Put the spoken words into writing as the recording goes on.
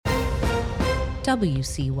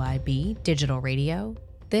WCYB Digital Radio.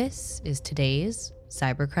 This is today's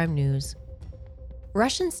Cybercrime News.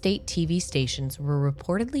 Russian state TV stations were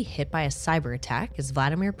reportedly hit by a cyber attack as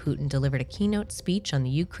Vladimir Putin delivered a keynote speech on the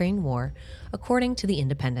Ukraine war, according to The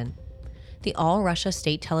Independent. The All Russia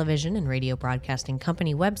State Television and Radio Broadcasting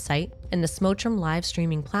Company website and the Smotrum live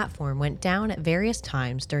streaming platform went down at various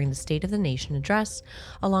times during the State of the Nation address,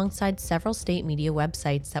 alongside several state media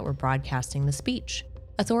websites that were broadcasting the speech.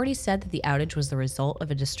 Authorities said that the outage was the result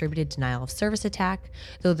of a distributed denial of service attack,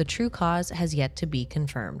 though the true cause has yet to be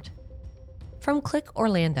confirmed. From Click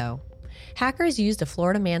Orlando, hackers used a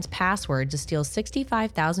Florida man's password to steal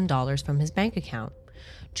 $65,000 from his bank account.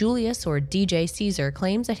 Julius, or DJ Caesar,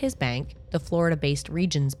 claims that his bank, the Florida-based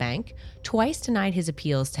Regions Bank, twice denied his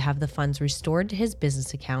appeals to have the funds restored to his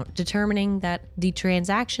business account, determining that the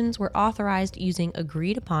transactions were authorized using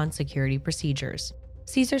agreed-upon security procedures.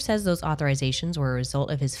 Caesar says those authorizations were a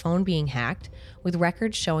result of his phone being hacked, with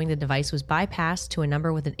records showing the device was bypassed to a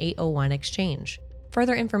number with an 801 exchange.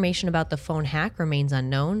 Further information about the phone hack remains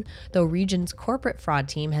unknown, though Region's corporate fraud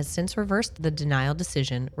team has since reversed the denial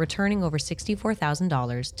decision, returning over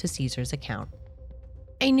 $64,000 to Caesar's account.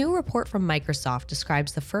 A new report from Microsoft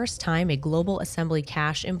describes the first time a global assembly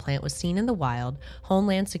cache implant was seen in the wild,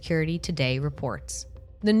 Homeland Security Today reports.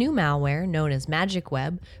 The new malware, known as Magic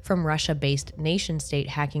Web, from Russia-based nation-state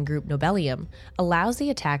hacking group Nobelium, allows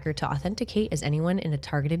the attacker to authenticate as anyone in a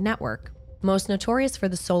targeted network. Most notorious for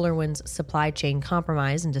the SolarWinds supply chain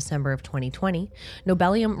compromise in December of 2020,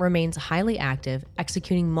 Nobelium remains highly active,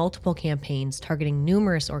 executing multiple campaigns targeting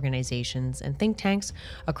numerous organizations and think tanks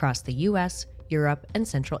across the US, Europe, and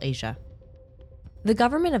Central Asia. The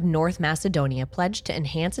government of North Macedonia pledged to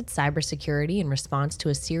enhance its cybersecurity in response to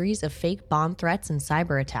a series of fake bomb threats and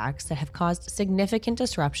cyber attacks that have caused significant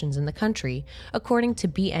disruptions in the country, according to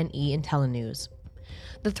BNE and Telenews.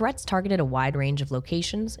 The threats targeted a wide range of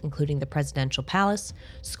locations, including the presidential palace,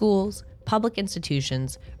 schools, public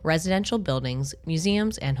institutions, residential buildings,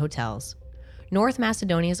 museums, and hotels. North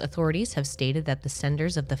Macedonia's authorities have stated that the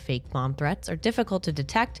senders of the fake bomb threats are difficult to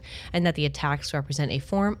detect and that the attacks represent a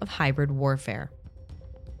form of hybrid warfare.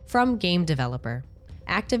 From Game Developer,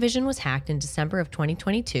 Activision was hacked in December of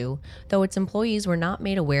 2022, though its employees were not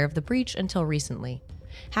made aware of the breach until recently.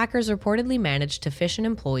 Hackers reportedly managed to phish an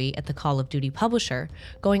employee at the Call of Duty publisher,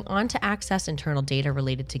 going on to access internal data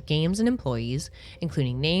related to games and employees,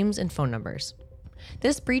 including names and phone numbers.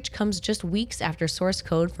 This breach comes just weeks after source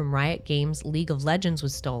code from Riot Games' League of Legends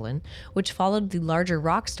was stolen, which followed the larger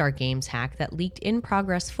Rockstar Games hack that leaked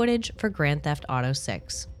in-progress footage for Grand Theft Auto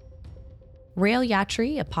 6. Rail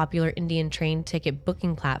Yatri, a popular Indian train ticket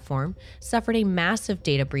booking platform, suffered a massive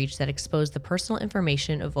data breach that exposed the personal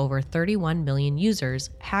information of over 31 million users,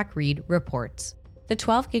 HackRead reports. The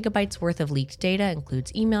 12 gigabytes worth of leaked data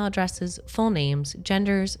includes email addresses, full names,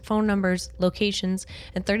 genders, phone numbers, locations,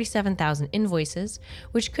 and 37,000 invoices,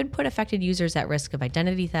 which could put affected users at risk of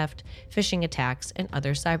identity theft, phishing attacks, and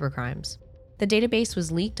other cybercrimes. The database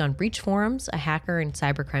was leaked on Breach Forums, a hacker and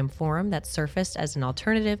cybercrime forum that surfaced as an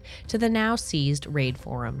alternative to the now seized Raid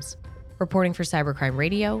forums. Reporting for Cybercrime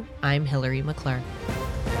Radio, I'm Hillary McClure.